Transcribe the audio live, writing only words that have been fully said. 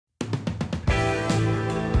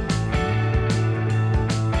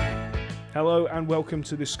Hello and welcome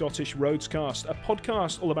to the Scottish Roadscast, a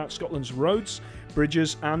podcast all about Scotland's roads,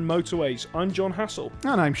 bridges and motorways. I'm John Hassel.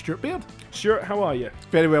 And I'm Stuart Beard. Stuart, how are you?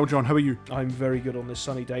 Very well, John. How are you? I'm very good on this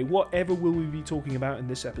sunny day. Whatever will we be talking about in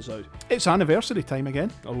this episode? It's anniversary time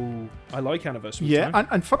again. Oh, I like anniversary time. Yeah,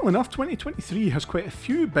 and funnily enough, 2023 has quite a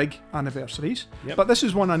few big anniversaries. Yep. But this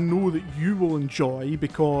is one I know that you will enjoy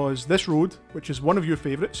because this road, which is one of your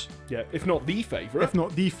favourites, if not the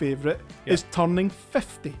favourite, is turning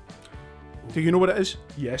 50. Do you know what it is?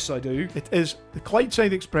 Yes, I do. It is the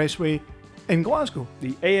Clydeside Expressway in Glasgow.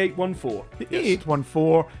 The A814. The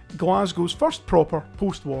A814, Glasgow's first proper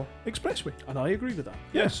post-war expressway. And I agree with that.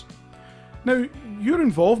 Yes. Now, your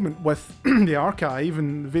involvement with the archive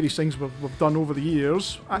and the various things we've done over the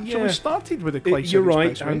years actually started with the Clydeside You're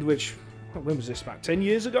right, Expressway. and which... When was this? About 10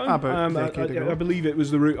 years ago? About a decade ago. I believe it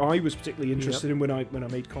was the route I was particularly interested in when I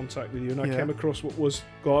made contact with you, and I came across what was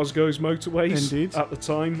Glasgow's motorways at the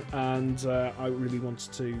time, and I really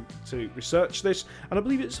wanted to research this, and I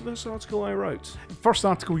believe it's the first article I wrote. First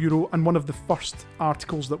article you wrote, and one of the first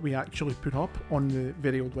articles that we actually put up on the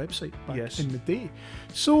very old website back in the day.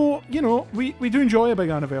 So, you know, we do enjoy a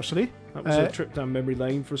big anniversary. That was a trip down memory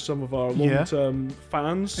lane for some of our long-term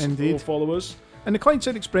fans or followers. And the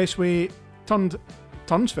Clydeside Expressway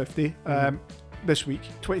turns 50 this week,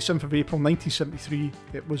 27th of April 1973.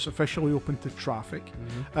 It was officially open to traffic.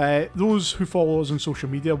 Those who follow us on social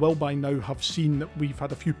media will by now have seen that we've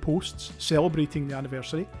had a few posts celebrating the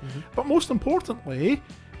anniversary. But most importantly,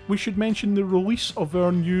 we should mention the release of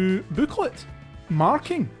our new booklet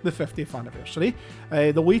marking the 50th anniversary.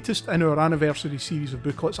 The latest in our anniversary series of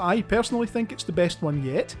booklets. I personally think it's the best one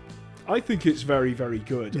yet. I think it's very, very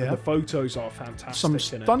good. Yeah. And the photos are fantastic. Some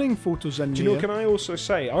stunning photos in there. Do you know, can I also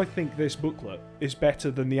say, I think this booklet is better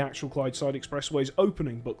than the actual Clydeside Expressway's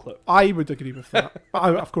opening booklet. I would agree with that.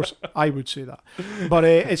 Of course, I would say that. But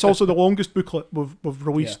it's also the longest booklet we've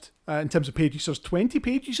released in terms of pages. There's 20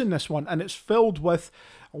 pages in this one, and it's filled with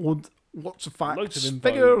lots of facts,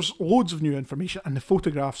 figures, loads of new information, and the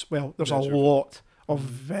photographs, well, there's a lot of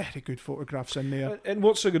very good photographs in there. And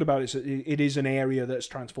what's so good about it is that it is an area that's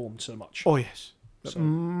transformed so much. Oh yes,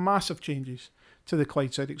 massive changes to the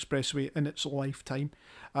Clydeside Expressway in its lifetime,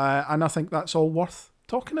 and I think that's all worth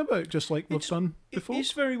talking about, just like we've done before.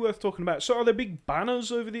 It's very worth talking about. So are there big banners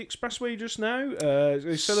over the expressway just now?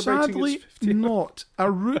 Celebrating Sadly, its 50th? not. A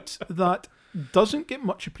route that doesn't get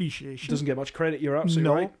much appreciation. Doesn't get much credit, you're absolutely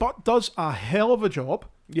right. But does a hell of a job.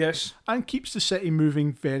 Yes. And keeps the city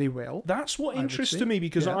moving very well. That's what interests me,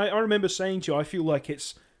 because I remember saying to you, I feel like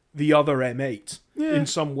it's the other M8. Yeah. In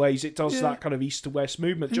some ways, it does that kind of east to west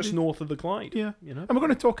movement, just north of the Clyde. Yeah. You know? And we're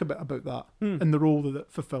going to talk a bit about that and the role that it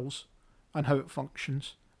fulfills and how it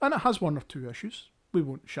functions. And it has one or two issues. We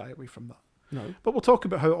won't shy away from that. No. But we'll talk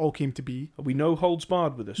about how it all came to be. Are we no holds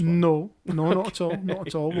barred with this one? No, not at all. Not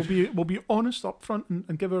at all. We'll be honest up front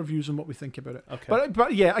and give our views on what we think about it. Okay.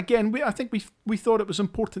 But yeah, again, I think we thought it was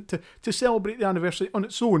important to celebrate the anniversary on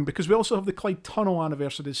its own, because we also have the Clyde Tunnel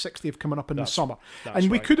anniversary, the 60th, coming up in the summer.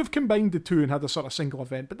 And we could have combined the two and had a sort of single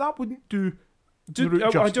event, but that wouldn't do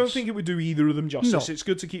I don't think it would do either of them justice. No. It's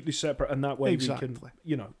good to keep this separate, and that way we can,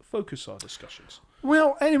 focus our discussions.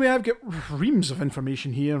 Well, anyway, I've got reams of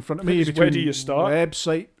information here in front of me. Where do you start?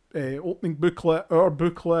 Website, opening booklet, our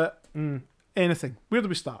booklet, anything. Where do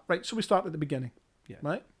we start? Right, so we start at the beginning. Yeah.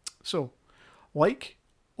 Right? So, like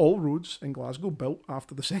all roads in Glasgow built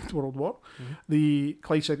after the Second World War, the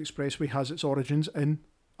Clydeside Expressway has its origins in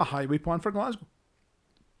a highway plan for Glasgow.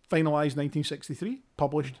 Finalised 1963,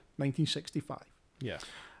 published 1965. Yeah.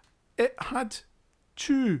 It had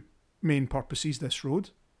two main purposes, this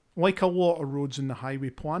road. Like a lot of roads in the highway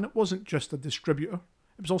plan, it wasn't just a distributor,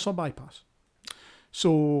 it was also a bypass.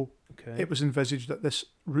 So it was envisaged that this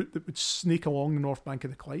route that would snake along the north bank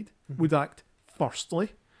of the Clyde would act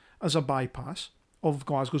firstly as a bypass of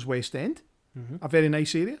Glasgow's West End, a very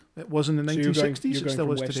nice area. It was in the 1960s, it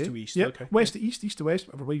still is west today. To east. Yeah, okay. West to east, east to west,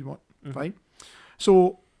 whatever way you want. Fine.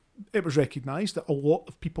 So it was recognised that a lot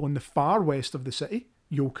of people in the far west of the city,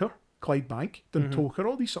 Yoker, Clydebank, Dundalk,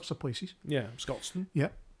 all these sorts of places. Yeah, Scotstoun. Yeah,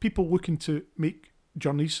 people looking to make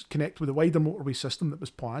journeys, connect with the wider motorway system that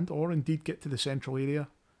was planned, or indeed get to the central area,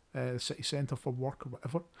 the city centre for work or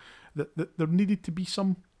whatever, that there needed to be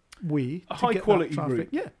some way a to high get quality that traffic,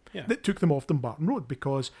 route. That took them off Dumbarton Road,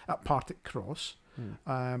 because at Partick Cross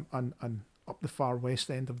and up the far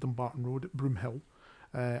west end of Dumbarton Road at Broomhill,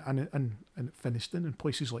 and at Finniston and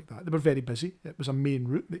places like that, they were very busy. It was a main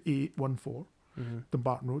route, the A814,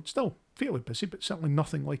 Dumbarton Road, still fairly busy, but certainly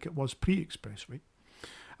nothing like it was pre-expressway.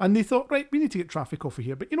 And they thought, right, we need to get traffic off of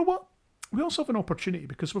here. But you know what? We also have an opportunity,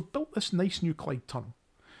 because we've built this nice new Clyde Tunnel,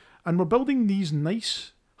 and we're building these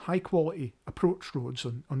nice high-quality approach roads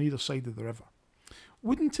on either side of the river,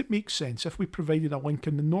 wouldn't it make sense if we provided a link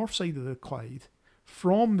on the north side of the Clyde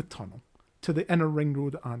from the tunnel to the inner ring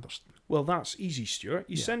road at Anderston? Well, that's easy, Stuart.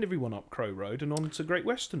 You send everyone up Crow Road and on to Great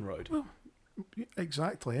Western Road. Well,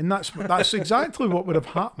 exactly. And that's exactly what would have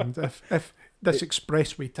happened if this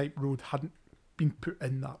expressway type road hadn't been put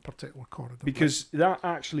in that particular corridor. Because that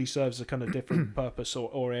actually serves a kind of different purpose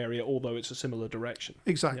or area, although it's a similar direction.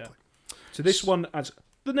 Exactly. Yeah. So this one, as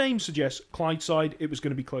the name suggests, Clydeside, it was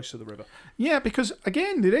going to be close to the river. Yeah, because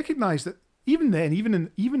again, they recognised that even then, even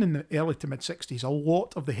in the early to mid-60s, a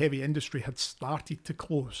lot of the heavy industry had started to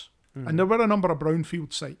close. And there were a number of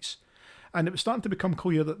brownfield sites. And it was starting to become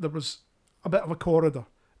clear that there was a bit of a corridor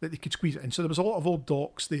that they could squeeze it in. So there was a lot of old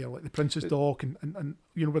docks there, like the Prince's Dock and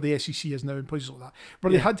you know, where the SEC is now and places like that,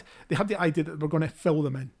 where they had the idea that they were going to fill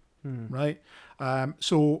them in, right?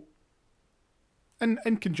 So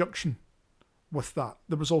in conjunction with that,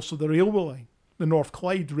 there was also the railway line, the North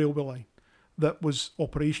Clyde railway line, that was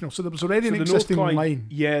operational. So there was already an existing line.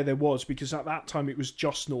 Yeah, there was, because at that time it was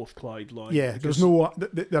just North Clyde line. Yeah, there's no...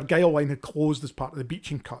 The Argyll line had closed as part of the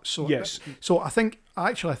beaching cut. So yes. So I think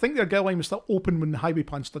the Argyll line was still open when the highway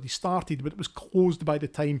plan study started, but it was closed by the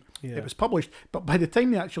time it was published. But by the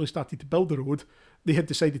time they actually started to build the road, they had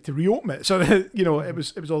decided to reopen it. So, you know, it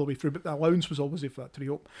was all the way through, but the allowance was always there for that to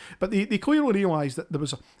reopen. But they clearly realised that there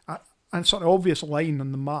was a sort of obvious line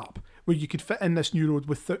on the map where you could fit in this new road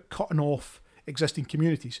without cutting off existing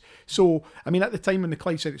communities. So, I mean, at the time when the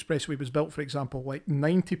Clydeside Expressway was built, for example, like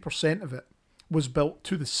 90% of it was built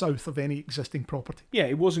to the south of any existing property. Yeah,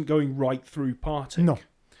 it wasn't going right through Partick.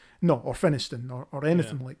 No, or Finniston or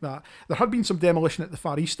anything like that. There had been some demolition at the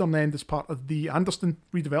far eastern end as part of the Anderston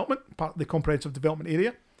redevelopment, part of the comprehensive development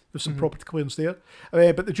area. There's some property clearance there.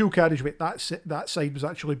 But the dual carriageway, that side was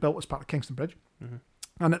actually built as part of Kingston Bridge.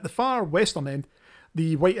 And at the far western end,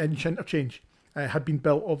 the White Inch interchange had been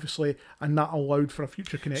built, obviously, and that allowed for a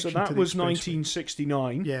future connection. So that to the was expressway.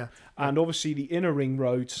 1969. Yeah. And obviously the inner ring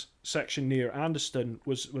road section near Anderston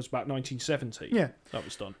was about 1970. Yeah. That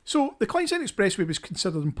was done. So the Clydeside Expressway was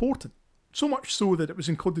considered important, so much so that it was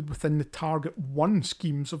included within the Target 1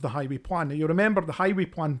 schemes of the Highway Plan. Now, you remember the Highway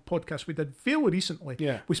Plan podcast we did fairly recently.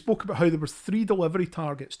 Yeah. We spoke about how there were 3 delivery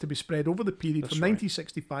targets to be spread over the period from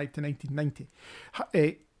 1965 to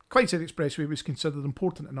 1990. Clydeside Expressway was considered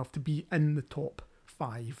important enough to be in the top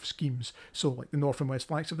 5 schemes. So, like the North and West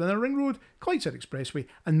flanks of the Inner Ring Road, Clydeside Expressway,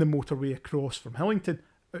 and the motorway across from Hillington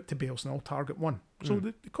out to Bales, all Target 1. So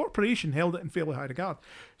the corporation held it in fairly high regard.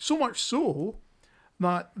 So much so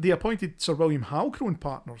that they appointed Sir William Halcrow and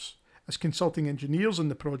Partners as consulting engineers on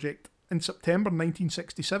the project in September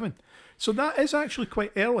 1967. So that is actually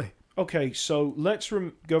quite early. Okay, so let's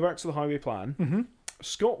go back to the highway plan.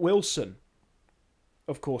 Scott Wilson,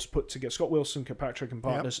 of course, put together. Scott Wilson, Kirkpatrick and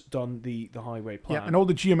Partners done the highway plan. Yeah, and all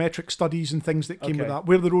the geometric studies and things that came with that,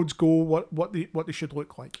 where the roads go, what they should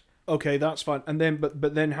look like. Okay, that's fine. And then,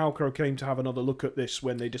 but then Halcrow came to have another look at this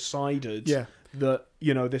when they decided that,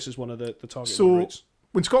 you know, this is one of the target routes. So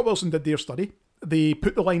when Scott Wilson did their study, they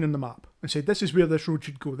put the line on the map and said, this is where this road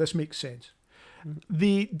should go. This makes sense.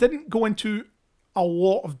 They didn't go into a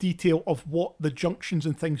lot of detail of what the junctions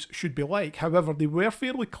and things should be like. However, they were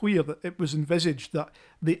fairly clear that it was envisaged that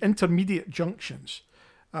the intermediate junctions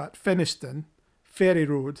at Finniston, Ferry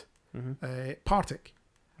Road, Partick,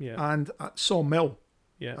 and at Sawmill,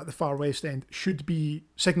 at the far west end, should be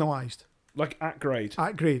signalised. Like at grade?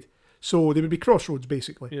 At grade. So they would be crossroads,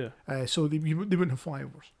 basically. Yeah. So they wouldn't have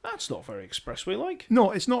flyovers. That's not very expressway-like.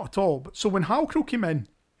 No, it's not at all. But so when Halcrow came in,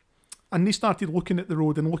 and they started looking at the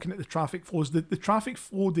road and looking at the traffic flows. The traffic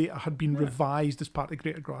flow data had been revised as part of the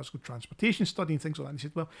Greater Glasgow Transportation Study and things like that. And they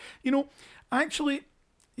said, well, you know, actually,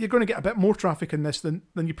 you're going to get a bit more traffic in this than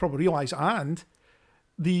you probably realise. And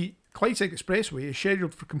the Clydeside Expressway is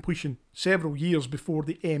scheduled for completion several years before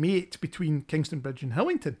the M8 between Kingston Bridge and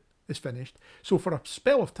Hillington is finished. So for a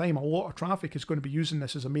spell of time, a lot of traffic is going to be using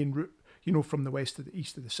this as a main route, you know, from the west to the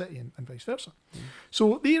east of the city and vice versa.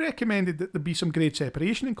 So they recommended that there be some grade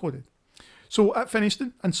separation included. So at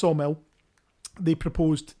Finniston and Sawmill, they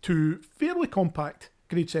proposed 2 fairly compact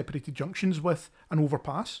grade separated junctions with an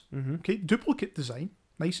overpass. Okay, duplicate design,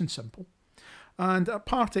 nice and simple. And at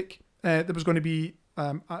Partick, there was going to be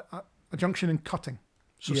a junction in cutting,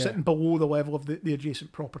 so sitting below the level of the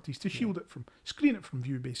adjacent properties to shield it screen it from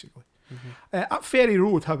view, basically. At Ferry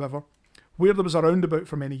Road, however, where there was a roundabout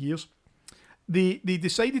for many years, They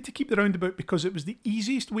decided to keep the roundabout because it was the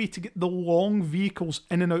easiest way to get the long vehicles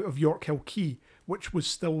in and out of York Hill Quay, which was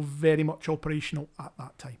still very much operational at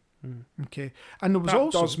that time. Okay, and there was that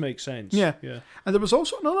also does make sense. Yeah, and there was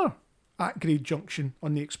also another at-grade junction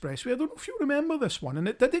on the expressway. I don't know if you remember this one, and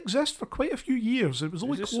it did exist for quite a few years. It was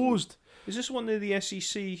only closed. Is this one near the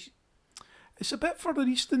SEC? It's a bit further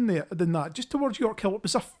east than that, just towards York Hill. It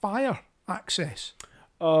was a fire access.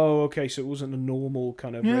 Oh, okay, so it wasn't a normal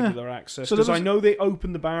kind of regular access. Because I know they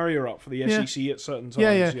opened the barrier up for the SEC at certain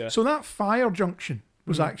times. Yeah. So that fire junction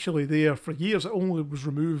was actually there for years. It only was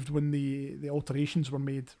removed when the alterations were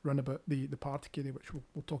made round about the Partick area, which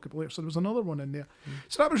we'll talk about later. So there was another one in there.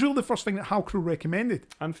 So that was really the first thing that Halcrow recommended.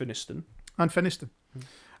 And Finniston.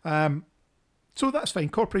 So that's fine.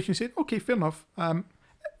 Corporation said, okay, fair enough.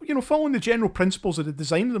 Following the general principles of the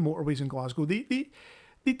design of the motorways in Glasgow, they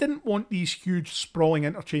didn't want these huge sprawling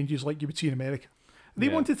interchanges like you would see in America. They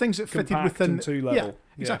wanted things that fitted within... and two-level. Yeah,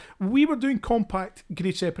 exactly. We were doing compact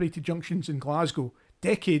grade-separated junctions in Glasgow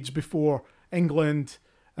decades before England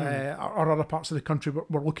or other parts of the country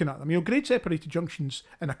were looking at them. Grade-separated junctions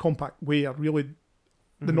in a compact way are really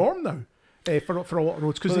the norm now for a lot of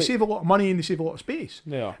roads, because they save a lot of money and they save a lot of space.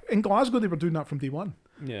 Yeah. In Glasgow, they were doing that from day one.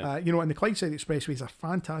 Yeah. And the Clydeside Expressway is a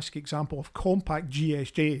fantastic example of compact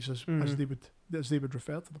GSJs, as they would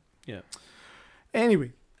refer to them. Yeah.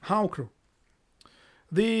 Anyway, Halcrow.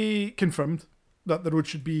 They confirmed that the road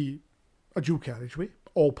should be a dual carriageway,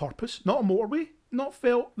 all-purpose, not a motorway. Not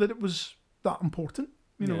felt that it was that important.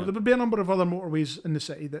 There would be a number of other motorways in the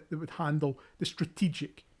city that would handle the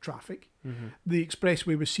strategic traffic. The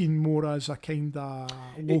expressway was seen more as a kind of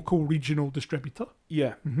local regional distributor.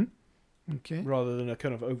 Yeah. Okay. Rather than a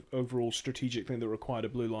kind of overall strategic thing that required a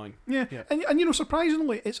blue line. Yeah. And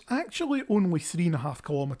surprisingly, it's actually only 3.5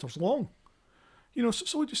 kilometres long.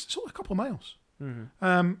 So just a couple of miles.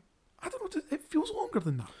 I don't know, it feels longer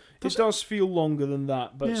than that. It does feel longer than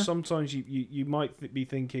that, but sometimes you might be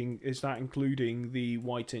thinking, is that including the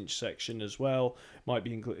White Inch section as well? Might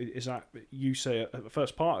be is that, you say the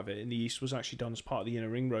first part of it in the east was actually done as part of the Inner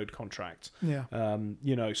Ring Road contract. Yeah.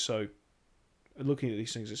 So looking at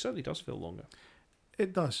these things, it certainly does feel longer.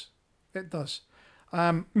 It does.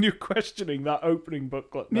 You're questioning that opening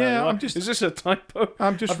booklet now. Yeah, right? Is this a typo?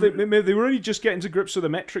 Maybe they were only just getting to grips with the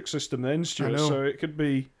metric system then, Stuart. So it could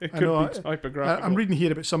be typographical. I'm reading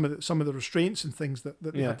here about some of the restraints and things that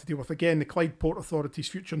they had to deal with. Again, the Clyde Port Authority's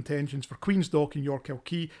future intentions for Queen's Dock and York Hill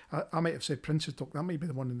Quay. I might have said Prince's Dock. That might be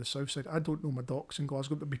the one in the south side. I don't know my docks in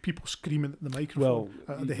Glasgow. There'll be people screaming at the microphone.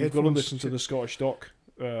 You've got to listen to the Scottish Dock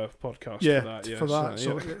podcast for that.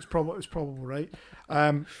 So it's probably right.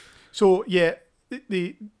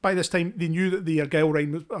 By this time they knew that the Argyll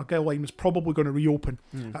line was probably going to reopen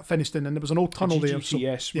at Finniston, and there was an old tunnel there.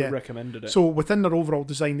 GTS recommended it. So within their overall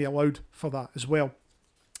design, they allowed for that as well.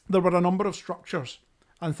 There were a number of structures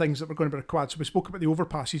and things that were going to be required. So we spoke about the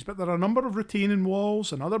overpasses, but there are a number of retaining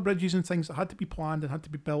walls and other bridges and things that had to be planned and had to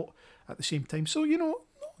be built at the same time. So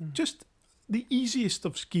just the easiest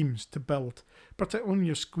of schemes to build, particularly when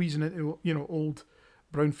you're squeezing into old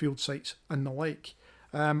brownfield sites and the like.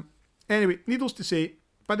 Anyway, needless to say,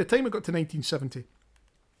 by the time it got to 1970,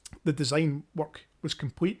 the design work was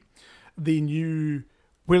complete. They knew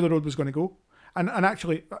where the road was going to go. And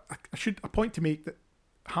actually, I should a point to make that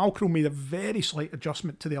Halcrow made a very slight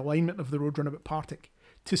adjustment to the alignment of the road roundabout Partick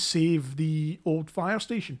to save the old fire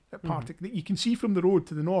station at Partick that you can see from the road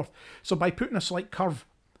to the north. So by putting a slight curve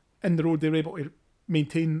in the road, they were able to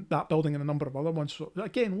maintain that building and a number of other ones. So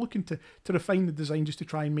again, looking to refine the design just to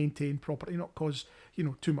try and maintain property, not cause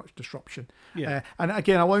too much disruption. Yeah. And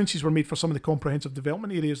again, allowances were made for some of the comprehensive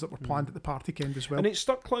development areas that were planned at the Partick end as well. And it's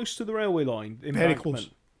stuck close to the railway line. Very close.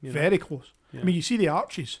 Very close. Yeah. I mean, you see the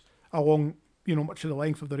arches along much of the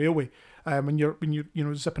length of the railway when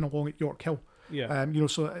you're zipping along at York Hill. Yeah.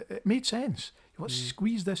 So it made sense. Let's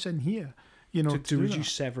squeeze this in here. To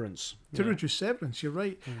reduce severance. Reduce severance, you're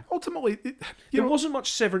right. Ultimately, there wasn't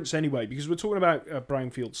much severance anyway, because we're talking about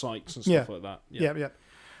brownfield sites and stuff like that. Yeah.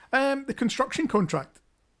 The construction contract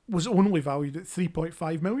was only valued at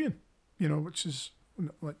 3.5 million, which is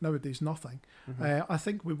like nowadays nothing. I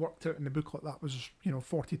think we worked out in the booklet that was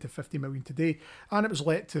 40 to 50 million today, and it was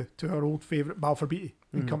let to our old favourite Balfour Beatty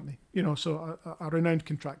and Company. So a renowned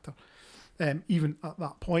contractor, even at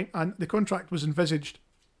that point, and the contract was envisaged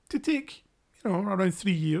to take around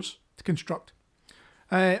 3 years to construct.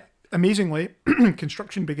 Amazingly,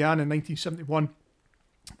 construction began in 1971,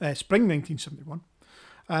 spring 1971,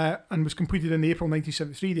 and was completed in April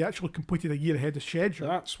 1973. They actually completed a year ahead of schedule.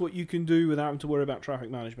 That's what you can do without having to worry about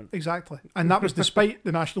traffic management. Exactly. And that was despite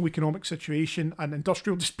the national economic situation and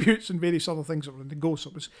industrial disputes and various other things that were in the go.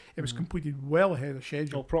 So it was completed well ahead of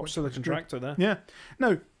schedule. Well, props to the contractor there. Yeah.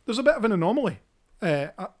 Now, there's a bit of an anomaly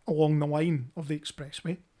along the line of the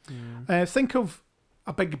expressway. Think of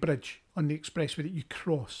a big bridge on the expressway that you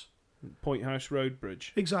cross Point House Road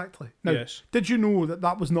Bridge. Exactly. Now, yes. Did you know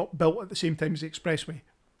that was not built at the same time as the expressway?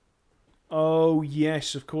 Oh,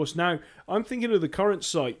 yes, of course. Now, I'm thinking of the current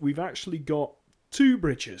site. We've actually got 2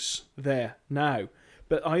 bridges there now.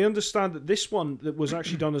 But I understand that this one that was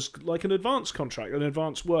actually done as like an advance contract, an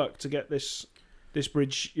advance work to get this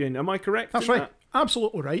bridge in. Am I correct? That's right.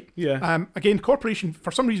 Absolutely right. Yeah. Again, corporation,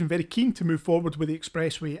 for some reason, very keen to move forward with the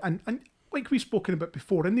expressway. And like we've spoken about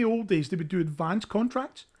before, in the old days, they would do advance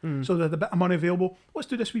contracts. So they had a bit of money available. Let's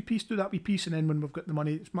do this wee piece, do that wee piece. And then when we've got the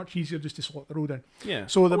money, it's much easier just to slot the road in. Yeah.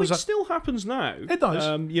 So there it still happens now. It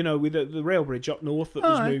does. With the rail bridge up north that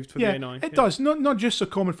was moved for the A9. It does. Not just so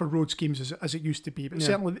common for road schemes as it used to be, but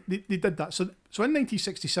certainly they did that. So in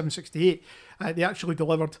 1967-68, they actually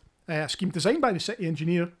delivered a scheme designed by the city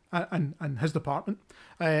engineer and his department,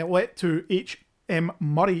 let to H.M.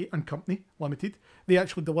 Murray and Company Limited. They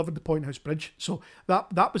actually delivered the Point House Bridge. So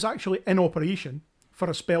that was actually in operation for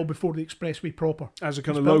a spell before the expressway proper. As a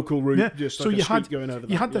kind of local route, just like a street going over that.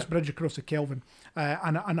 You had this bridge across the Kelvin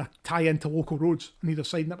and a tie into local roads on either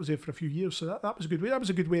side, and that was there for a few years. So that was a good way. That was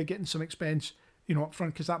a good way of getting some expense, up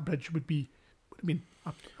front, because that bridge would have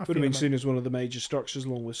been seen as one of the major structures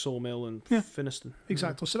along with Sawmill and Finniston.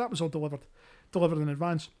 Exactly. So that was all delivered in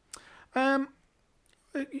advance.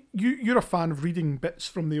 You're a fan of reading bits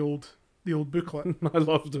from the old booklet. I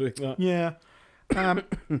love doing that. Yeah.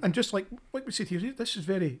 And just like we said here, this is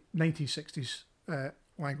very 1960s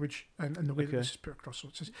language and the way that this is put across. So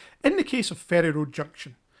it says, in the case of Ferry Road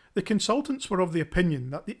Junction, the consultants were of the opinion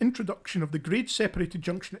that the introduction of the grade-separated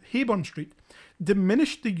junction at Hayburn Street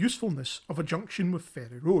diminished the usefulness of a junction with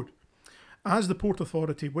Ferry Road. As the Port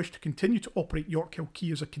Authority wished to continue to operate Yorkhill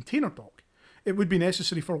Quay as a container dock, it would be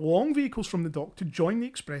necessary for long vehicles from the dock to join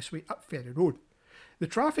the expressway at Ferry Road. The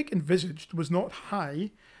traffic envisaged was not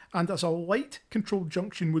high, and as a light-controlled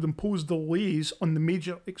junction would impose delays on the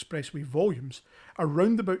major expressway volumes, a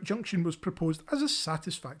roundabout junction was proposed as a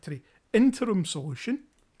satisfactory interim solution,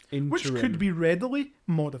 which could be readily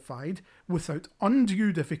modified without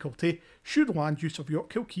undue difficulty should land use of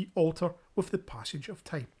Yorkhill Quay alter with the passage of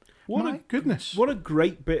time. Goodness. What a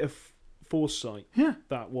great bit of foresight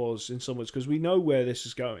that was in some ways, because we know where this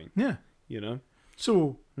is going. Yeah.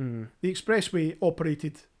 So, the expressway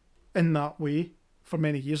operated in that way for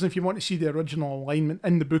many years. And if you want to see the original alignment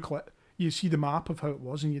in the booklet, you see the map of how it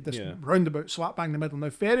was, and you had this roundabout slap bang in the middle. Now,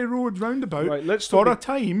 Ferry Road roundabout, for a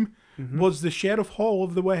time, was the Sheriff Hall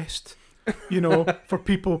of the West, for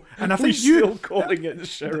people. And I think still calling it the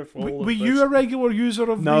Sheriff Hall. Were you a regular user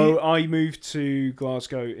of No, I moved to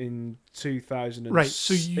Glasgow in 2007. Right,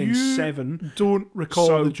 so you don't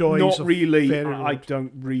recall the joys not of really. Ferry Road. I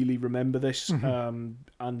don't really remember this.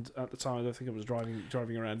 And at the time, I don't think I was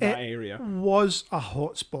driving around that area. It was a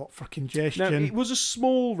hot spot for congestion. Now, it was a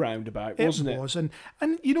small roundabout, wasn't it? It was, and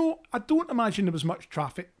I don't imagine there was much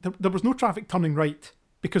traffic. There was no traffic turning right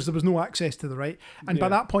because there was no access to the right, and by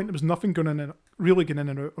that point there was nothing going in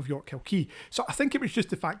and out of Yorkhill Quay. So I think it was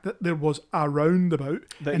just the fact that there was a roundabout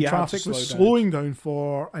and traffic was slowing down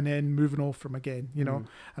for and then moving off from again.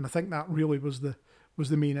 And I think that really was the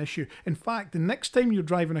main issue. In fact, the next time you're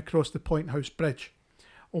driving across the Point House Bridge,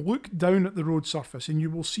 look down at the road surface and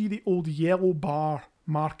you will see the old yellow bar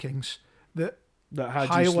markings that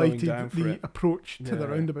highlighted the approach to the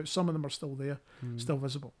roundabout. Some of them are still there, still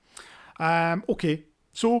visible. Okay,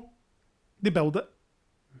 so they build it.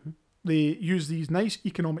 They use these nice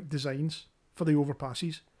economic designs for the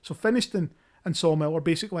overpasses. So Finniston and Sawmill are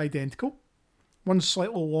basically identical. One's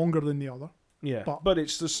slightly longer than the other. Yeah, but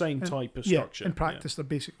it's the same type of structure. In practice, they're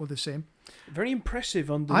basically the same. Very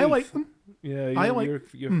impressive underneath. I like them. Yeah,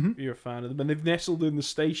 you're a fan of them. And they've nestled in the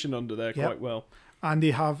station under there quite well. And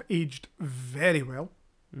they have aged very well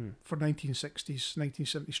for 1960s,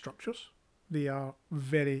 1970s structures. They are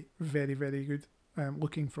very, very, very good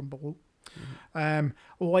looking from below.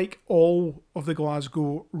 Like all of the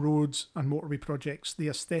Glasgow roads and motorway projects, the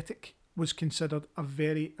aesthetic was considered a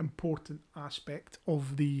very important aspect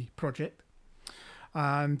of the project.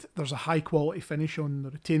 And there's a high quality finish on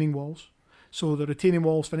the retaining walls. So the retaining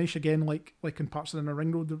walls finish again like in parts of the inner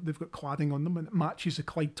ring road, they've got cladding on them, and it matches the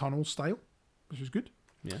Clyde tunnel style, which is good.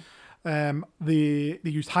 Yeah. They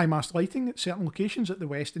used high mast lighting at certain locations at the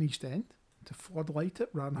west and east end to floodlight it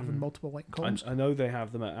rather than having multiple light columns. I know they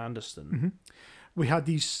have them at Anderston. We had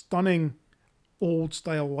these stunning old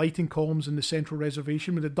style lighting columns in the central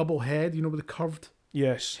reservation with a double head, with the curved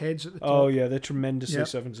heads at the top. Oh yeah, they're tremendously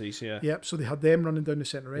 70s. Yeah. Yep. So they had them running down the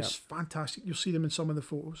centre. It's fantastic. You'll see them in some of the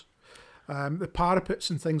photos. The parapets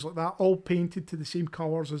and things like that, all painted to the same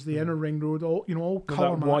colours as the inner ring road, all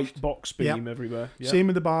colour matched. White box beam everywhere. Yep. Same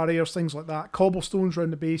with the barriers, things like that. Cobblestones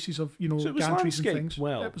around the bases of, so it was gantries and things.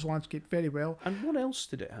 Well. It was landscaped very well. And what else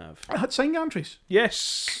did it have? It had sign gantries.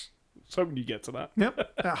 Yes. So when you get to that. Yep,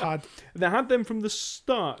 it had. They had them from the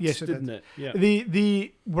start, yes, didn't it? Yeah.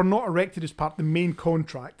 They were not erected as part of the main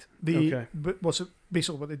contract. But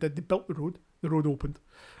basically what they did, they built the road opened,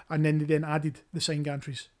 and then they added the sign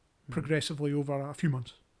gantries progressively over a few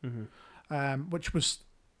months, which was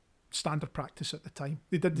standard practice at the time.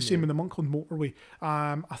 They did the same in the Monkland motorway.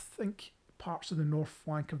 I think parts of the north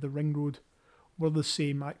flank of the ring road were the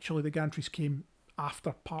same. Actually, the gantries came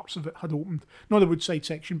after parts of it had opened. Not the Woodside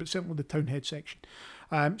section, but certainly the Townhead section.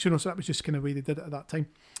 So that was just kind of the way they did it at that time.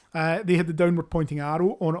 They had the downward pointing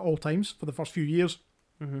arrow on at all times for the first few years,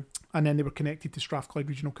 and then they were connected to Strathclyde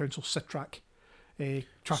Regional Council SITRAC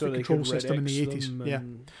traffic control system in the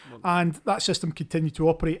 80s. And that system continued to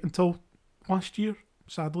operate until last year,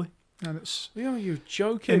 sadly. And it's you're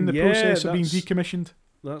joking. In the process of being decommissioned.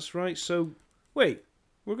 That's right. So, wait,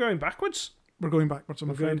 we're going backwards? We're going backwards,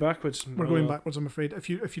 I'm afraid. We're going backwards. We're going backwards, I'm afraid. If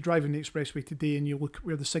you drive in the expressway today and you look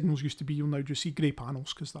where the signals used to be, you'll now just see grey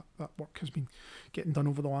panels because that work has been getting done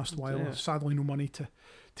over the last while. Yeah. There's sadly no money to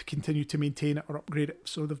continue to maintain it or upgrade it.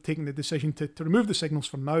 So they've taken the decision to remove the signals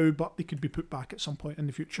for now, but they could be put back at some point in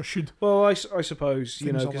the future should. Well, I suppose,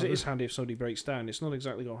 because it is handy if somebody breaks down. It's not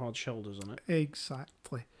exactly got hard shoulders on it.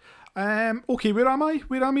 Exactly. Okay, where am I?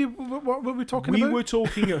 What were we talking about? We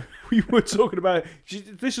were talking about.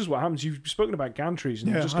 This is what happens. You've spoken about gantries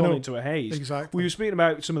and you've just gone into a haze. Exactly. We were speaking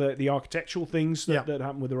about some of the architectural things that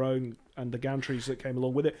happened with the road and the gantries that came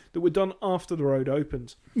along with it that were done after the road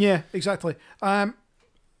opened. Yeah, exactly.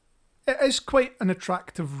 It is quite an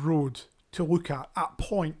attractive road to look at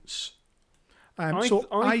points.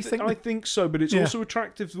 I think so, but it's also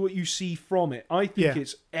attractive to what you see from it. I think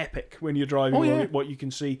it's epic when you're driving along it, what you can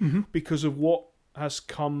see, because of what has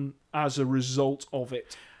come as a result of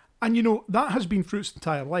it. And that has been through its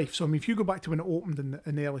entire life. So if you go back to when it opened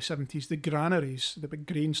in the early 70s, the granaries, the big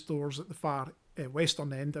grain stores at the far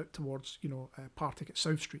western end out towards Partick at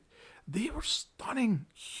South Street, they were stunning,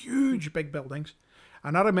 huge big buildings.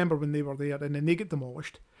 And I remember when they were there, and then they get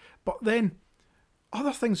demolished. But then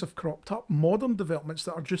other things have cropped up, modern developments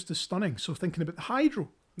that are just as stunning. So thinking about the Hydro.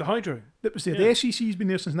 The Hydro. That was there. Yeah. The SEC's been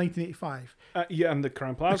there since 1985. And the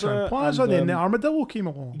Crown Plaza. And then the Armadillo came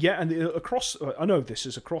along. Yeah, and across, I know this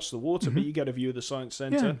is across the water, but you get a view of the Science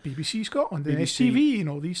Centre. Yeah, BBC Scotland, and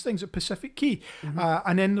STV, these things at Pacific Quay.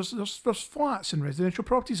 And then there's flats and residential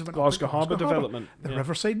properties. Glasgow Harbour development. The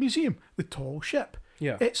Riverside Museum, the tall ship.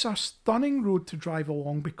 Yeah. It's a stunning road to drive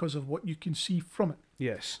along because of what you can see from it.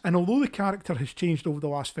 Yes. And although the character has changed over the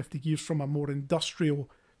last 50 years from a more industrial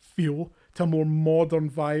feel to a more modern,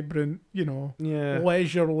 vibrant,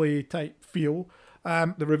 leisurely type feel.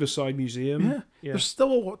 The Riverside Museum. There's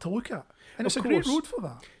still a lot to look at. And it's a great road for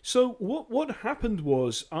that. So what happened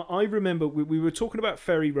was, I remember we were talking about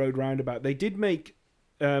Ferry Road Roundabout. They did make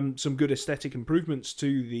some good aesthetic improvements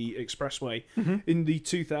to the expressway in the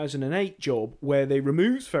 2008 job where they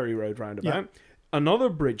removed Ferry Road Roundabout. Another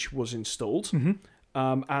bridge was installed.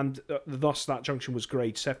 And thus that junction was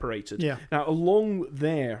grade separated. Yeah. Now along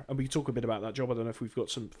there, and we can talk a bit about that job. I don't know if we've got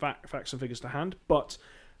some facts and figures to hand, but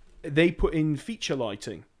they put in feature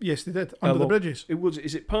lighting. Yes, they did under the bridges.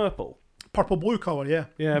 Is it purple? Purple blue colour, yeah.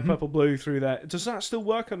 Yeah, purple blue through there. Does that still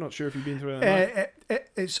work? I'm not sure if you've been through that.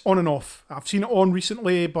 It's on and off. I've seen it on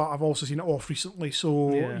recently, but I've also seen it off recently.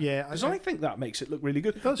 So yeah, because I think that makes it look really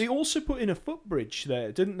good. It does. They also put in a footbridge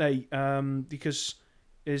there, didn't they? Because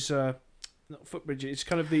is not footbridge. It's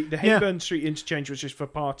kind of the Hayburn Street interchange, which is for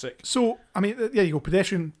Partick. So I mean, you go.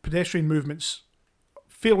 Pedestrian movements,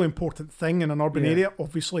 fairly important thing in an urban area.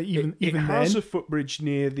 Obviously, even it has a footbridge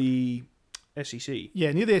near the SEC.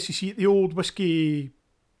 Yeah, near the SEC, the old whiskey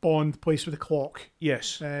bond place with the clock.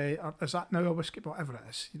 Yes. Is that now a whiskey? Whatever it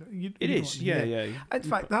is. It is. Yeah. In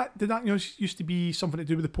fact, that used to be something to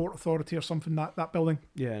do with the Port Authority or something, that building.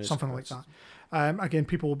 Yeah. Something like that. Again,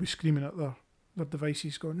 people will be screaming at their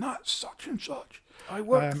devices going, "That's such and such." I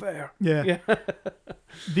work there. Yeah.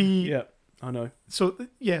 Yeah, I know. So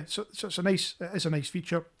it's a nice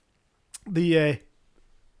feature. The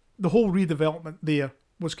whole redevelopment there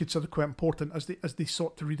was considered quite important as they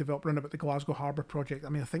sought to redevelop around about the Glasgow Harbour project. I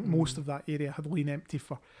mean, I think most of that area had lain empty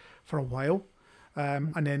for a while.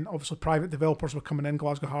 And then obviously private developers were coming in,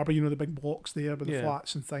 Glasgow Harbour, the big blocks there with the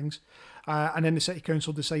flats and things. And then the City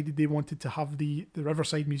Council decided they wanted to have the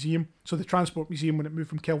Riverside Museum, so the Transport Museum when it moved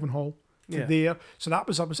from Kelvin Hall to there. So that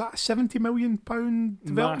was that a £70 million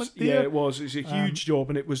development there? Yeah, it was. It was a huge job,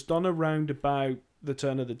 and it was done around about the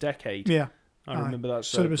turn of the decade. Yeah. I remember that.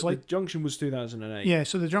 So it was the junction was 2008. Yeah,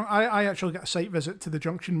 so I actually got a site visit to the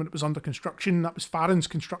junction when it was under construction. That was Farron's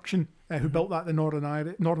Construction, who built that, the Northern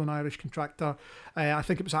Irish contractor. I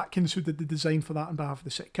think it was Atkins who did the design for that on behalf of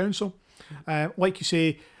the City Council. Like you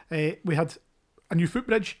say, we had a new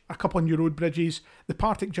footbridge, a couple of new road bridges. The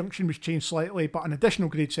Partick junction was changed slightly, but an additional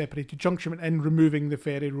grade separated junction went in, removing the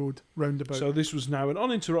ferry road roundabout. So this was now an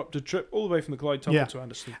uninterrupted trip all the way from the Clyde Tunnel to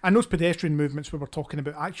Anderston. And those pedestrian movements we were talking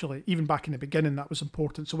about, actually, even back in the beginning, that was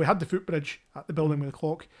important. So we had the footbridge at the building with the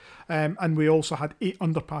clock, and we also had 8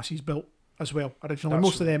 underpasses built as well originally.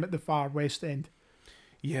 Most of them at the far west end.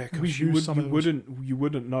 Yeah, because you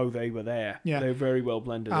wouldn't know they were there. Yeah. They're very well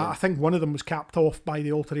blended in. I think one of them was capped off by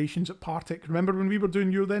the alterations at Partick. Remember when we were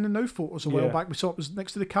doing Your Then and Now photos a while back? We saw it was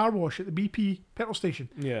next to the car wash at the BP petrol station.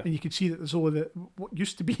 Yeah. And you could see that there's only what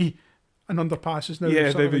used to be an underpass is now.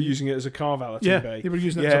 Yeah, they were using it as a car valeting bay. They were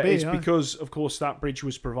using it as a bay. It's because, of course, that bridge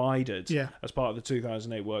was provided as part of the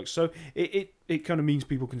 2008 works. So it kind of means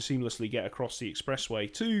people can seamlessly get across the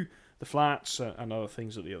expressway to the flats and other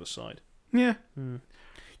things at the other side. Yeah.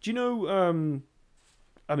 Do you know,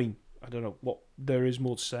 I mean, I don't know what there is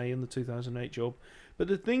more to say in the 2008 job, but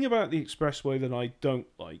the thing about the expressway that I don't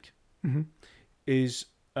like is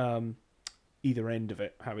either end of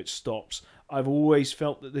it, how it stops. I've always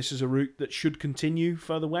felt that this is a route that should continue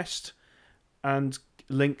further west and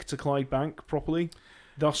link to Clydebank properly,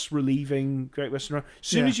 thus relieving Great Western Rail. As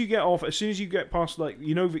soon as you get past, like,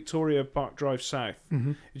 Victoria Park Drive South,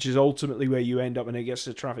 which is ultimately where you end up and it gets to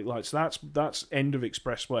the traffic lights, that's end of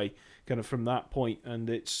expressway kind of from that point, and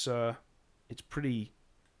it's pretty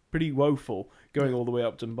woeful going all the way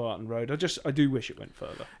up Dumbarton Road. I do wish it went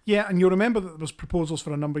further. Yeah, and you'll remember that there was proposals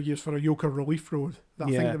for a number of years for a Yoker Relief Road that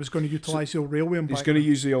I think that was going to utilise the old railway. It's going to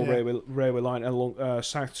use the old railway line along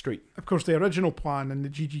South Street. Of course, the original plan in the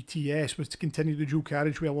GGTS was to continue the dual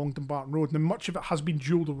carriageway along Dumbarton Road. Now, much of it has been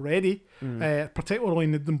dualled already, particularly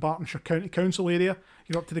in the Dumbartonshire County Council area.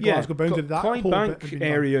 You're up to the Glasgow boundary. That whole Clydebank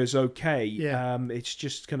area is okay. Yeah. It's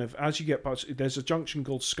just kind of, as you get past, there's a junction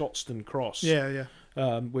called Scotstoun Cross.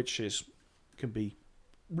 Which can be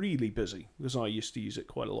really busy because I used to use it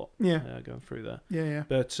quite a lot. Going through there.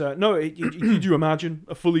 But no, could you imagine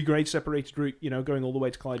a fully grade separated route? Going all the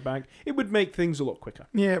way to Clydebank, it would make things a lot quicker.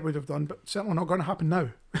 Yeah, it would have done, but certainly not going to happen now.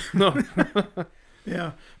 No.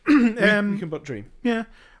 Yeah. We can but dream. Yeah.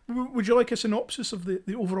 Would you like a synopsis of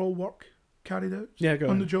the overall work carried out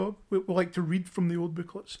on the job? We like to read from the old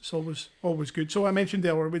booklets. It's always good. So I mentioned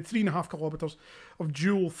earlier, we had 3.5 kilometres of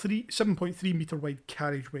dual 7.3 metre wide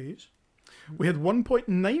carriageways. We had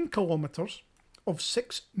 1.9 kilometres of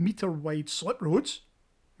 6 metre wide slip roads.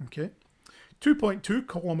 Okay. 2.2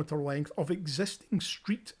 kilometre length of existing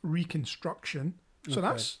street reconstruction. So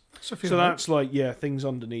that's a fair amount. That's like things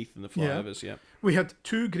underneath in the flyovers. Yeah. We had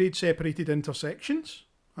 2 grade separated intersections,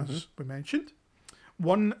 as we mentioned.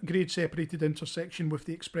 1 grade separated intersection with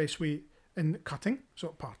the expressway in Cutting, so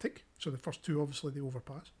at Partick. So the first 2, obviously, the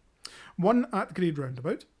overpass. 1 at grade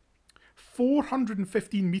roundabout.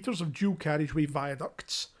 415 metres of dual carriageway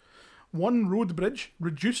viaducts. 1 road bridge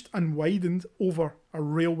reduced and widened over a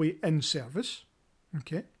railway in service.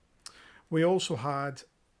 Okay. We also had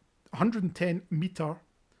 110 metre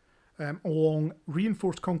long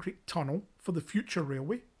reinforced concrete tunnel for the future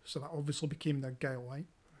railway. So that obviously became the Argyll line.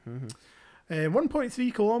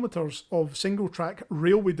 1.3 kilometres of single track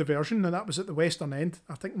railway diversion. Now that was at the western end.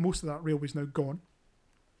 I think most of that railway's now gone.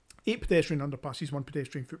 8 pedestrian underpasses, 1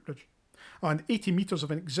 pedestrian footbridge. And 80 metres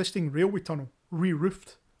of an existing railway tunnel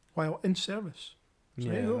re-roofed while in service.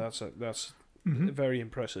 So that's very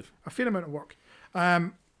impressive. A fair amount of work.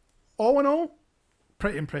 All in all,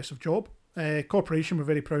 pretty impressive job. Corporation were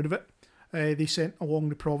very proud of it. They sent along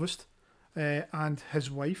the Provost and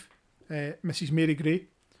his wife, Mrs. Mary Gray.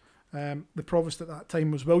 The Provost at that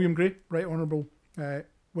time was William Gray, Right Honourable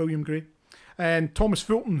William Gray. And Thomas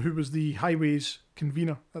Fulton, who was the highways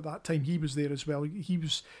convener at that time, he was there as well. He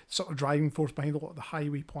was sort of driving force behind a lot of the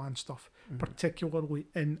highway plan stuff, particularly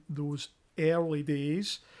in those early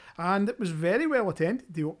days. And it was very well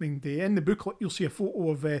attended, the opening day. In the booklet, you'll see a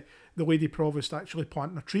photo of the Lady Provost actually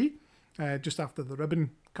planting a tree just after the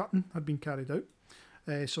ribbon cutting had been carried out.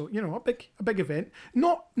 So, a big event.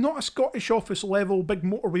 Not a Scottish office level big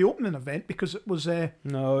motorway opening event, because it was...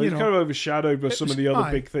 no, it's kind of overshadowed by some of the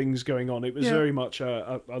other big things going on. It was very much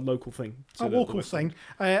a local thing. A local thing.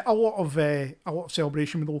 A lot of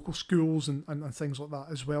celebration with local schools and things like that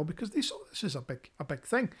as well, because they saw this as a big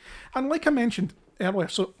thing. And like I mentioned, earlier.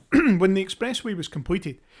 So when the expressway was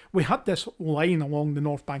completed, we had this line along the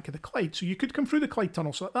north bank of the Clyde, so you could come through the Clyde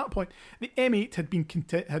Tunnel. So at that point, the M8 had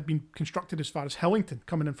been constructed as far as Hillington,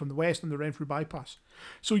 coming in from the west on the Renfrew bypass.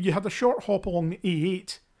 So you had a short hop along the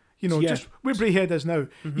A8, just where Braehead is now.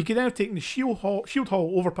 You could then have taken the Shield Hall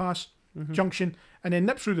overpass junction, and then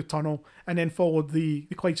nip through the tunnel, and then followed the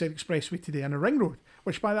Clydeside Expressway to the Inner Ring Road,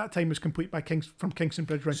 which by that time was complete from Kingston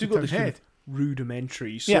Bridge round to Townhead.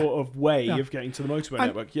 Rudimentary sort of way of getting to the motorway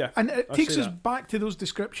network. Yeah, and it takes us back to those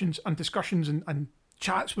descriptions and discussions and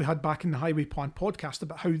chats we had back in the Highway Plan podcast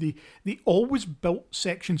about how they always built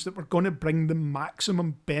sections that were going to bring the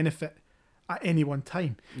maximum benefit at any one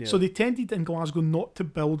time. Yeah. So they tended in Glasgow not to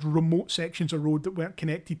build remote sections of road that weren't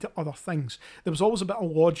connected to other things. There was always a bit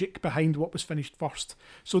of logic behind what was finished first.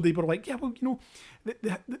 So they were like, the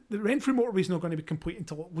Renfrew motorway is not going to be complete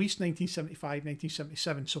until at least 1975,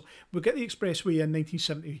 1977. So we'll get the expressway in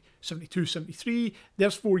 1970, 72, 73.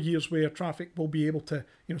 There's 4 years where traffic will be able to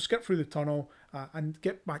skip through the tunnel and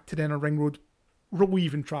get back to the Inner Ring Road,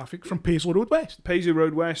 relieving traffic from Paisley Road West. Paisley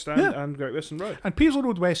Road West and Great Western Road. And Paisley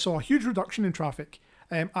Road West saw a huge reduction in traffic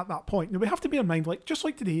at that point. Now, we have to bear in mind, just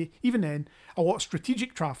like today, even then, a lot of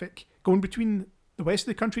strategic traffic going between the west of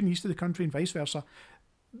the country and the east of the country and vice versa.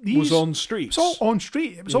 Was on streets. It was all on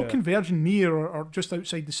street. It was all converging near or just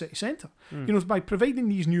outside the city centre. By providing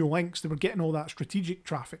these new links, they were getting all that strategic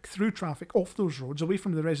traffic, through traffic, off those roads, away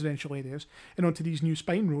from the residential areas, and onto these new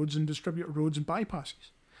spine roads and distributor roads and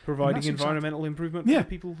bypasses. Providing environmental improvement for the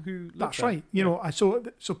people who live That's there. right.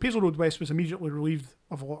 So Paisley Road West was immediately relieved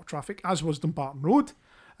of a lot of traffic, as was Dumbarton Road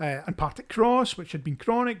and Partick Cross, which had been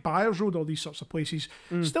chronic, Byers Road, all these sorts of places.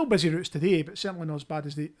 Still busy routes today, but certainly not as bad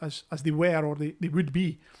as they were or they would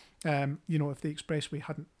be, if the expressway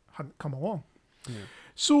hadn't come along. Yeah.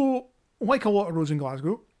 So, like a lot of roads in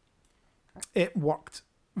Glasgow, it worked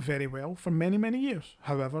very well for many, many years.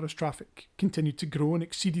 However, as traffic continued to grow and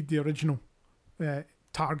exceeded the original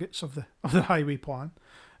targets of the highway plan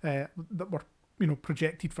that were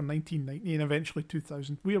projected for 1990 and eventually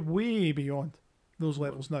 2000, we are way beyond those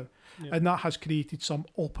levels now, and that has created some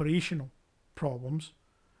operational problems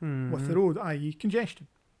with the road, i.e. congestion.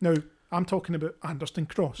 Now, I'm talking about Anderston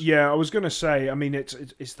Cross. Yeah, I was going to say, I mean,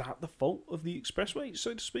 is that the fault of the expressway,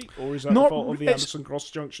 so to speak? Or is that the fault of the Anderston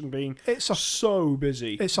Cross junction being so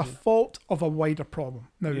busy? It's a fault of a wider problem.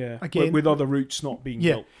 Now, again, with other routes not being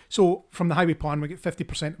built. So from the highway plan, we get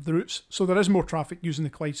 50% of the routes. So there is more traffic using the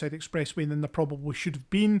Clydeside Expressway than there probably should have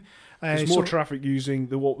been. There's more traffic using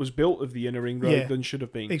what was built of the Inner Ring Road than should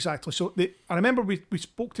have been. Exactly. So I remember we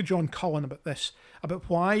spoke to John Cullen about this, about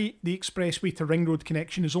why the expressway to Ring Road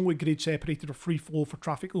connection is only grade separated or free flow for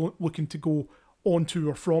traffic looking to go onto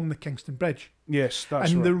or from the Kingston Bridge. Yes, that's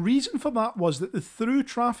right. And the reason for that was that the through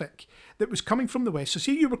traffic that was coming from the west, so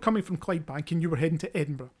say you were coming from Clydebank and you were heading to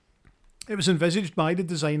Edinburgh, it was envisaged by the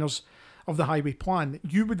designers of the highway plan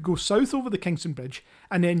that you would go south over the Kingston Bridge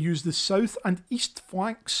and then use the south and east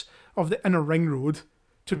flanks of the Inner Ring Road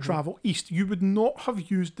to travel east. You would not have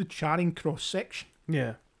used the Charing Cross section.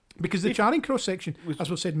 Yeah. Because the Charing Cross section, as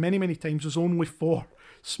we've said many, many times, was only for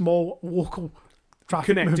small local traffic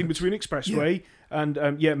connecting movements. Between Expressway and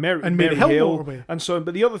Mary Hill and so on.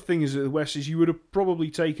 But the other thing is at the west is you would have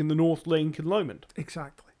probably taken the North Link and Lomond.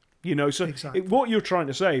 Exactly. What you're trying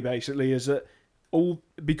to say basically is that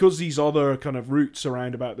because these other kind of routes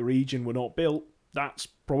around about the region were not built, that's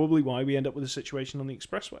probably why we end up with a situation on the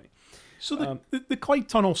expressway. So the Clyde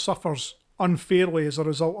Tunnel suffers unfairly as a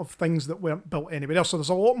result of things that weren't built anywhere else. So there's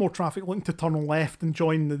a lot more traffic looking to turn left and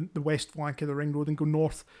join the west flank of the Ring Road and go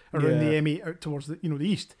north around the M8 out towards the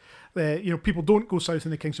east. People don't go south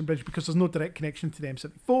in the Kingston Bridge because there's no direct connection to the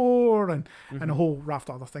M74 and a whole raft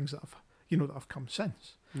of other things that have come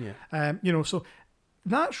since. Yeah. So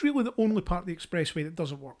that's really the only part of the expressway that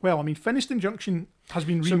doesn't work well. I mean, Finniston Junction has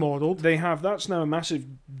been remodelled. That's now a massive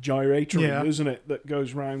gyratory, isn't it, that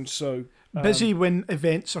goes round. So busy when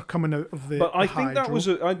events are coming out of the. But I think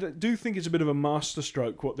I do think it's a bit of a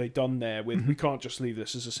masterstroke what they've done there. With we can't just leave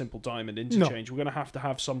this as a simple diamond interchange. No. We're going to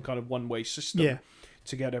have some kind of one-way system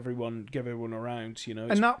to get everyone around.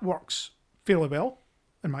 And that works fairly well.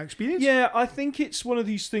 In my experience? Yeah, I think it's one of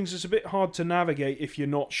these things that's a bit hard to navigate if you're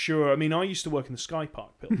not sure. I mean, I used to work in the Sky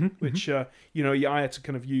Park building, which, I had to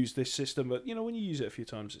kind of use this system, but, when you use it a few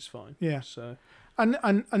times, it's fine. Yeah. So, And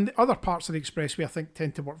the other parts of the expressway, I think,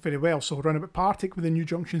 tend to work very well. So around about Partick with the new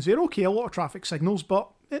junctions, they're okay, a lot of traffic signals, but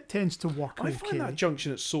it tends to work okay. I find that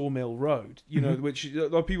junction at Sawmill Road, which a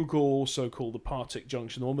lot of people also call the Partick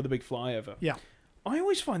junction, the one with the big flyover. Yeah. I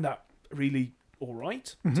always find that really all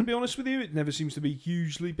right, to be honest with you. It never seems to be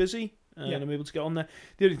hugely busy. and I'm able to get on there.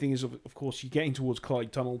 The only thing is, of course, you're getting towards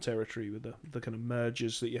Clyde Tunnel territory with the kind of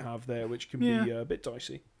mergers that you have there, which can be a bit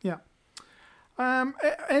dicey. Yeah.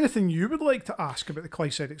 Anything you would like to ask about the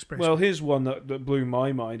Clydeside Expressway? Well, here's one that blew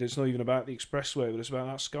my mind. It's not even about the expressway, but it's about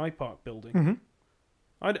that Sky Park building.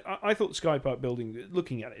 Mm-hmm. I thought the Sky Park building,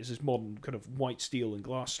 looking at it as this modern kind of white steel and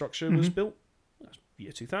glass structure, was built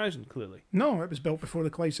year 2000, clearly. No, it was built before the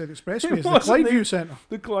Clydeside Expressway. It's the Clydeview Centre.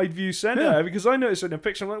 The Clydeview Centre, because I noticed in a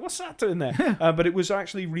picture, I'm like, what's that doing there? But it was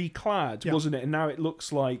actually reclad, wasn't it? And now it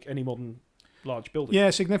looks like any modern large building. Yeah,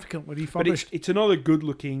 significantly refurbished. But it's another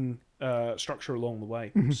good-looking structure along the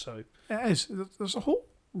way. Mm-hmm. So it is. There's a whole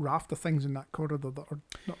raft of things in that corridor that are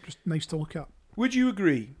not just nice to look at. Would you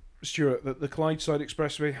agree, Stuart, that the Clydeside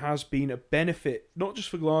Expressway has been a benefit, not just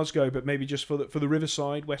for Glasgow, but maybe just for the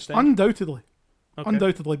Riverside, West End? Undoubtedly. Okay.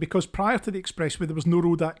 Undoubtedly, because prior to the expressway, there was no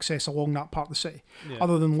road access along that part of the city,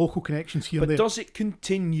 other than local connections here and there. But does it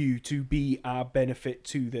continue to be our benefit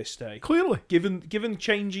to this day? Clearly. Given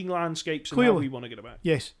changing landscapes and how we want to get about?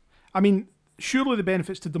 Yes. I mean, surely the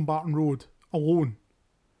benefits to Dumbarton Road alone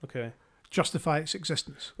justify its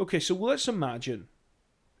existence. Okay, so let's imagine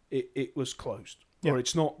it was closed. Or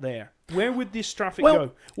it's not there. Where would this traffic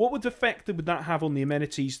go? What would effect would that have on the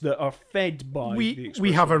amenities that are fed by the expressway?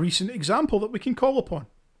 We have a recent example that we can call upon.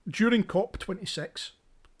 During COP26,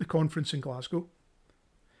 the conference in Glasgow,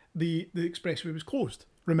 the expressway was closed,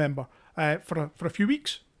 remember, for a few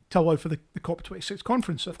weeks to allow for the COP26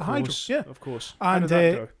 conference at the Hydro. Yeah, of course. And how did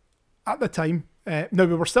that go? At the time, now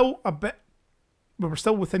we were still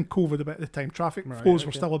within COVID a bit at the time. Traffic flows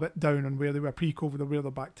were still a bit down on where they were pre-COVID or where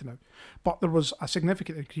they're back to now. But there was a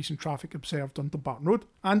significant increase in traffic observed on Dumbarton Road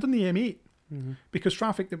and on the M8 because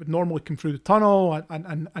traffic that would normally come through the tunnel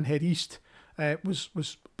and head east was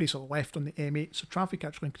basically left on the M8. So traffic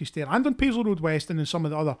actually increased there. And on Paisley Road West and in some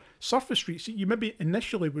of the other surface streets that you maybe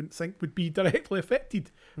initially wouldn't think would be directly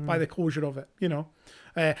affected by the closure of it, you know.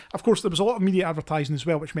 Of course, there was a lot of media advertising as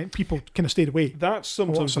well, which meant people kind of stayed away. That's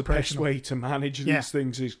sometimes the best way to manage these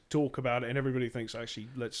things is talk about it, and everybody thinks, actually,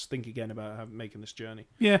 let's think again about making this journey.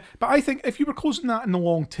 Yeah, but I think if you were closing that in the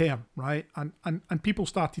long term, right, and people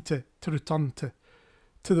started to return to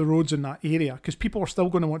the roads in that area, because people are still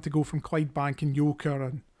going to want to go from Clydebank and Yoker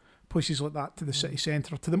and places like that to the city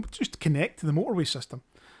centre, just to connect to the motorway system.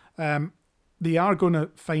 They are going to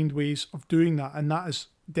find ways of doing that, and that is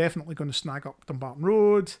definitely going to snag up Dumbarton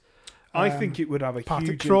Road. I think it would have a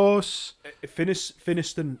Partick huge... Cross.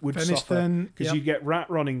 Finiston would suffer, because you get rat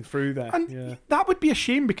running through there. And that would be a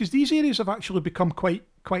shame, because these areas have actually become quite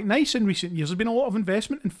nice in recent years. There's been a lot of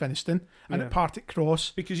investment in Finiston and at Partick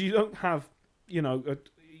Cross. Because you don't have,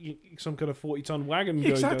 some kind of 40-ton wagon going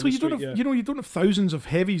exactly. down the street. You don't have thousands of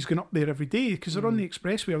heavies going up there every day because they're on the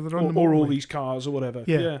expressway or they're on the motorway. Or all these cars or whatever.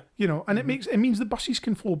 Yeah. And it means the buses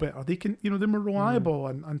can flow better. They can, they're more reliable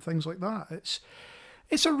and things like that.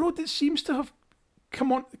 It's a road that seems to have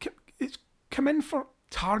it's come in for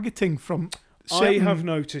targeting from. I have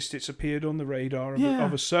noticed it's appeared on the radar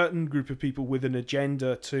of a certain group of people with an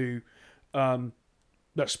agenda to.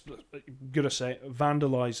 That's gonna say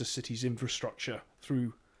vandalise the city's infrastructure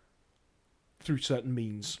through certain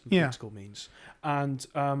means, political means, and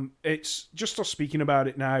it's just us speaking about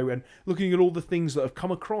it now and looking at all the things that have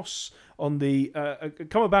come about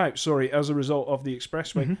as a result of the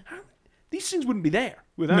expressway. These things wouldn't be there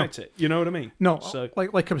without it. You know what I mean? No, so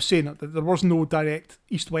like I was saying, there was no direct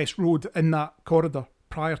east-west road in that corridor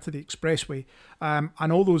prior to the expressway,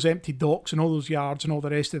 and all those empty docks and all those yards and all the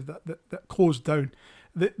rest of that closed down.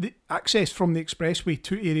 The access from the expressway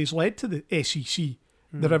to areas led to the SEC,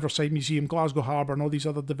 the Riverside Museum, Glasgow Harbour, and all these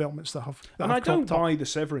other developments that have. And I don't buy the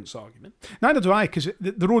severance argument. Neither do I, because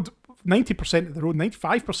the road, 90% of the road,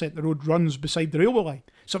 95% of the road runs beside the railway line.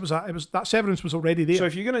 So it was that severance was already there. So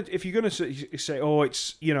if you're gonna say, oh,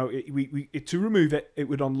 it's to remove it, it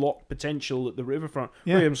would unlock potential at the riverfront.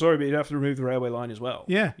 Yeah, I'm sorry, but you'd have to remove the railway line as well.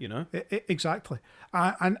 Yeah, exactly.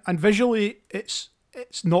 And visually, it's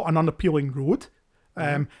not an unappealing road.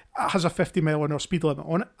 It has a 50-mile-an-hour speed limit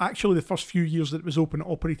on it. Actually, the first few years that it was open, it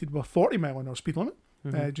operated with a 40-mile-an-hour speed limit.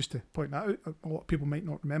 Just to point that out, a lot of people might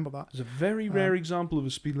not remember that. There's a very rare example of a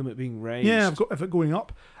speed limit being raised. Yeah, of it going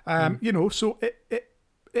up. So it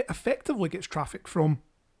effectively gets traffic from,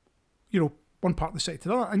 one part of the city to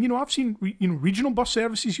the other. And I've seen regional bus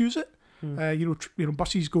services use it.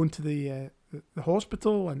 Buses going to the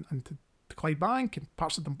hospital and to Clydebank and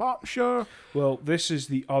parts of Dumbartonshire. Well, this is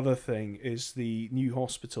the other thing: is the new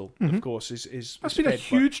hospital, of course, is that's been a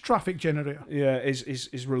huge traffic generator. Yeah,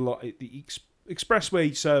 the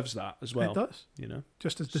expressway serves that as well. It does,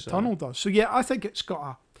 just as the tunnel does. So yeah, I think it's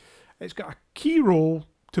got a key role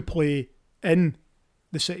to play in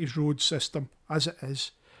the city's road system as it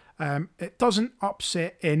is. It doesn't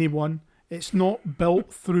upset anyone. It's not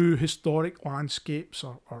built through historic landscapes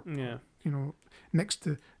or next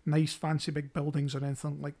to nice fancy big buildings or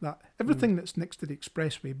anything like that. Everything that's next to the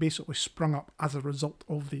expressway basically sprung up as a result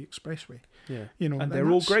of the expressway. Yeah, and they're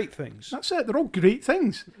all great things. That's it. They're all great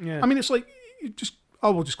things. Yeah. I mean, it's like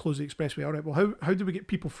we'll just close the expressway. All right. Well, how do we get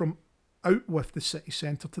people from out with the city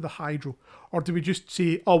centre to the hydro, or do we just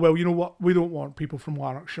say, oh well, you know what, we don't want people from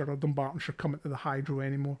Lanarkshire or Dumbartonshire coming to the hydro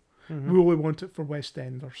anymore. We only want it for West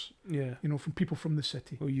Enders. Yeah. From people from the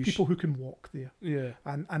city. Well, people who can walk there. Yeah.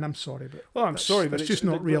 And I'm sorry, but but it's just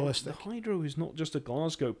not realistic. The hydro is not just a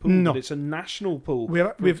Glasgow pool, but it's a national pool.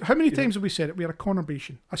 How many times have we said it? We are a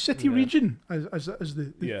conurbation, a city region, as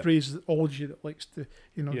the phraseology that likes to,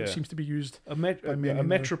 that seems to be used. A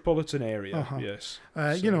metropolitan area. Yes.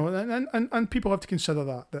 And people have to consider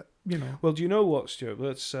that. Well, do you know what, Stuart?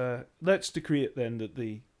 Let's decree it then that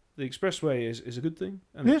the expressway is a good thing,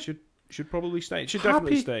 and it should probably stay. It should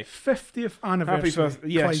definitely stay. 50th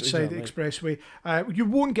anniversary Clydeside Expressway. You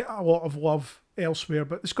won't get a lot of love elsewhere,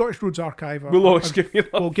 but the Scottish Roads Archive will always give you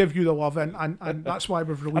love. Will give you the love, and that's why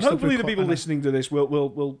we've released. And hopefully, the people listening to this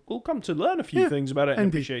will come to learn a few things about it and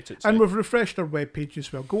appreciate it. And we've refreshed our webpage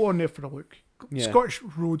as well. Go on there for a look.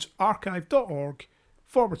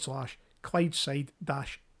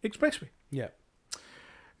 ScottishRoadsArchive.org/Clydeside-Expressway. Yeah.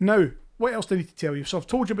 Now, what else do I need to tell you? So I've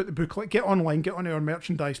told you about the booklet. Get online, get on our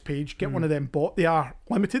merchandise page, get one of them bought. They are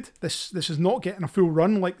limited. This is not getting a full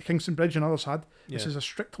run like the Kingston Bridge and others had. Yeah. This is a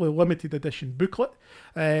strictly limited edition booklet.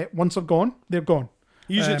 Once they're gone, they're gone.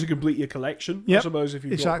 Use it to complete your collection, I suppose, if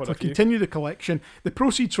you've got quite a few. Continue the collection. The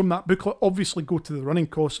proceeds from that booklet obviously go to the running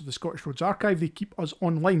costs of the Scottish Roads Archive. They keep us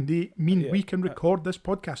online. They mean we can record this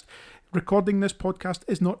podcast. Recording this podcast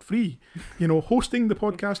is not free. Hosting the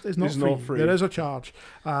podcast is not free. There is a charge.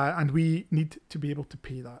 And we need to be able to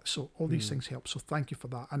pay that. So all these things help. So thank you for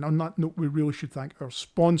that. And on that note, we really should thank our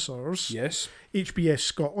sponsors. Yes. HBS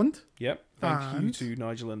Scotland. Yep. Thank you to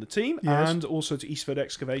Nigel and the team, and also to Eastford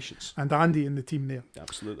Excavations. And Andy and the team there.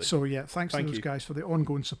 Absolutely. So thanks to those guys for the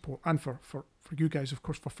ongoing support, and for you guys, of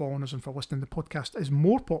course, for following us and for listening. The podcast is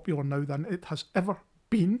more popular now than it has ever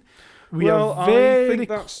been. We are very I think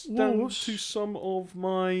that's close down to some of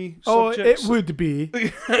my subjects. Oh, it would be.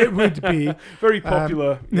 It would be. Very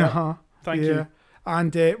popular. Thank you.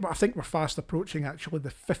 And I think we're fast approaching, actually, the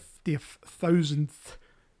 50,000th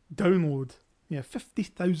download. Yeah,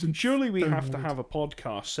 50,000. Surely we have to have a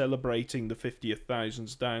podcast celebrating the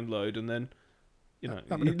 50,000th download, and then,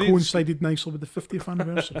 that would have coincided nicely with the 50th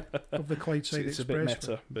anniversary of the Clydeside Expressway. It's a bit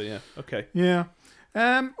meta, but okay. Yeah.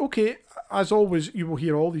 Okay, as always, you will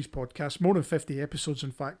hear all these podcasts, more than 50 episodes,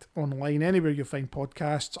 in fact, online, anywhere you find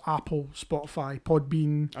podcasts, Apple, Spotify,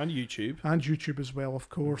 Podbean. And YouTube. And YouTube as well, of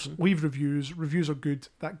course. Leave reviews. Reviews are good.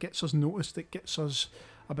 That gets us noticed. It gets us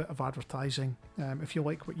a bit of advertising. If you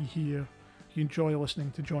like what you hear, you enjoy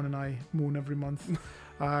listening to John and I moan every month.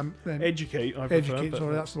 Then educate,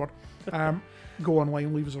 that's the word. Go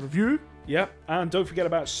online, leave us a review. Yeah, and don't forget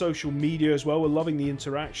about social media as well. We're loving the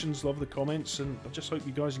interactions, love the comments, and I just hope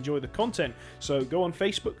you guys enjoy the content. So go on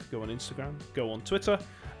Facebook, go on Instagram, go on Twitter,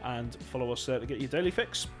 and follow us there to get your daily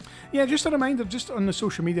fix. Yeah, just a reminder, just on the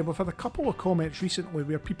social media, we've had a couple of comments recently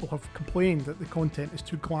where people have complained that the content is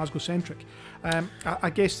too Glasgow-centric. I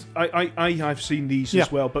guess... I've seen these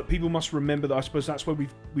as well, but people must remember that I suppose that's where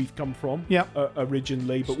we've come from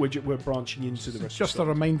originally, but we're branching into the rest just of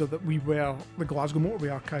a reminder that we were the Glasgow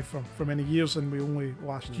Motorway Archive for many years, and we only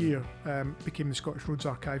last year became the Scottish Roads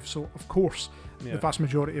Archive. So, of course, the vast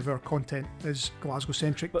majority of our content is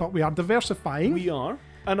Glasgow-centric, but we are diversifying. We are.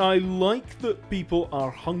 And I like that people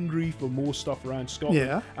are hungry for more stuff around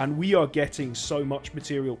Scotland, and we are getting so much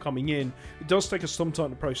material coming in. It does take us some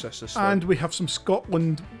time to process this. And we have some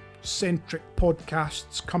Scotland-centric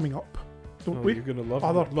podcasts coming up, don't we? You're going to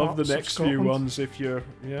love the next few ones if you're...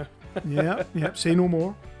 Say no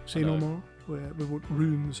more. Say no more. We won't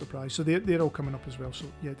ruin the surprise. So they're all coming up as well. So,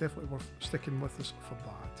 definitely worth sticking with us for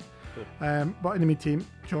that. Cool. But in the meantime,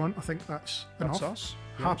 John, I think that's enough. That's us.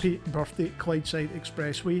 Happy birthday, Clydeside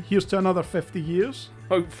Expressway. Here's to another 50 years.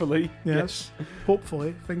 Hopefully. Yes.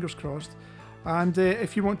 Hopefully. Fingers crossed. And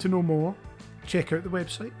if you want to know more, check out the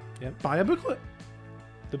website. Buy a booklet.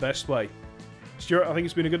 The best way. Stuart, I think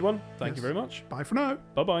it's been a good one. Thank you very much. Bye for now.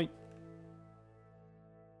 Bye-bye.